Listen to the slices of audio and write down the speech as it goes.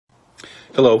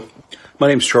Hello, my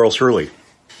name is Charles Hurley.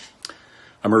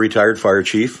 I'm a retired fire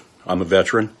chief, I'm a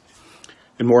veteran,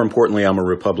 and more importantly, I'm a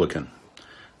Republican.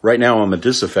 Right now, I'm a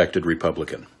disaffected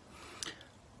Republican.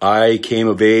 I came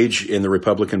of age in the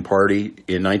Republican Party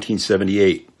in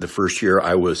 1978, the first year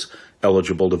I was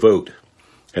eligible to vote,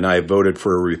 and I have voted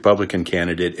for a Republican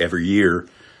candidate every year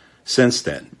since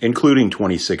then, including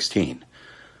 2016,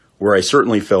 where I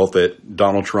certainly felt that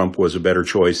Donald Trump was a better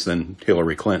choice than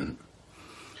Hillary Clinton.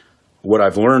 What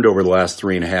I've learned over the last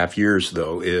 3.5 years,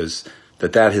 though, is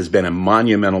that has been a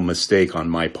monumental mistake on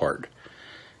my part.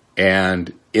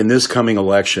 And in this coming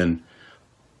election,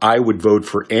 I would vote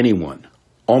for anyone,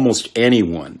 almost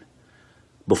anyone,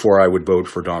 before I would vote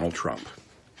for Donald Trump.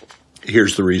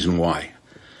 Here's the reason why.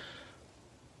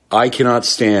 I cannot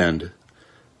stand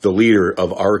the leader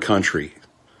of our country,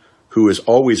 who is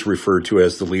always referred to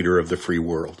as the leader of the free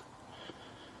world,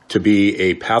 to be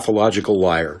a pathological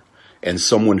liar and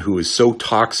someone who is so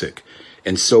toxic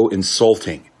and so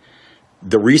insulting.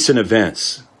 The recent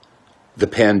events, the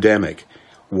pandemic,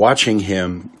 watching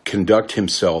him conduct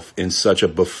himself in such a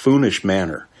buffoonish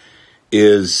manner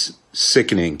is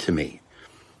sickening to me.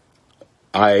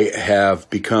 I have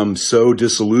become so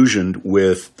disillusioned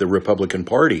with the Republican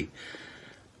Party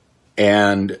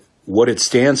and what it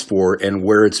stands for and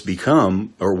where it's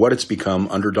become, or what it's become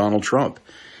under Donald Trump.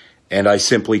 And I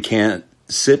simply can't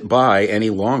sit by any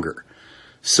longer.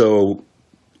 So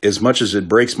as much as it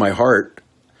breaks my heart,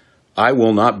 I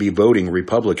will not be voting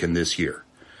Republican this year.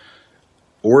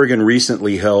 Oregon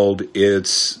recently held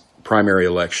its primary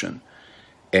election,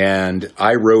 and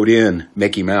I wrote in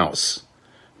Mickey Mouse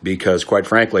because, quite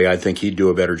frankly, I think he'd do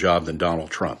a better job than Donald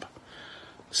Trump.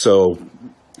 So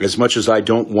as much as I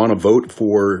don't want to vote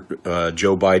for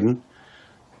Joe Biden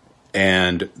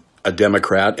and a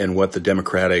Democrat and what the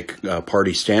Democratic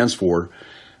Party stands for,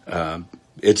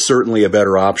 it's certainly a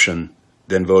better option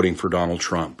than voting for Donald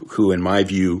Trump, who, in my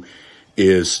view,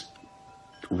 is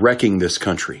wrecking this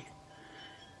country.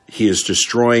 He is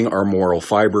destroying our moral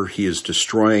fiber. He is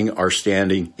destroying our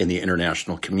standing in the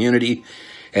international community,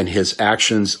 and his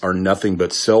actions are nothing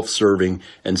but self-serving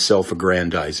and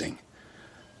self-aggrandizing.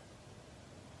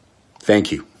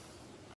 Thank you.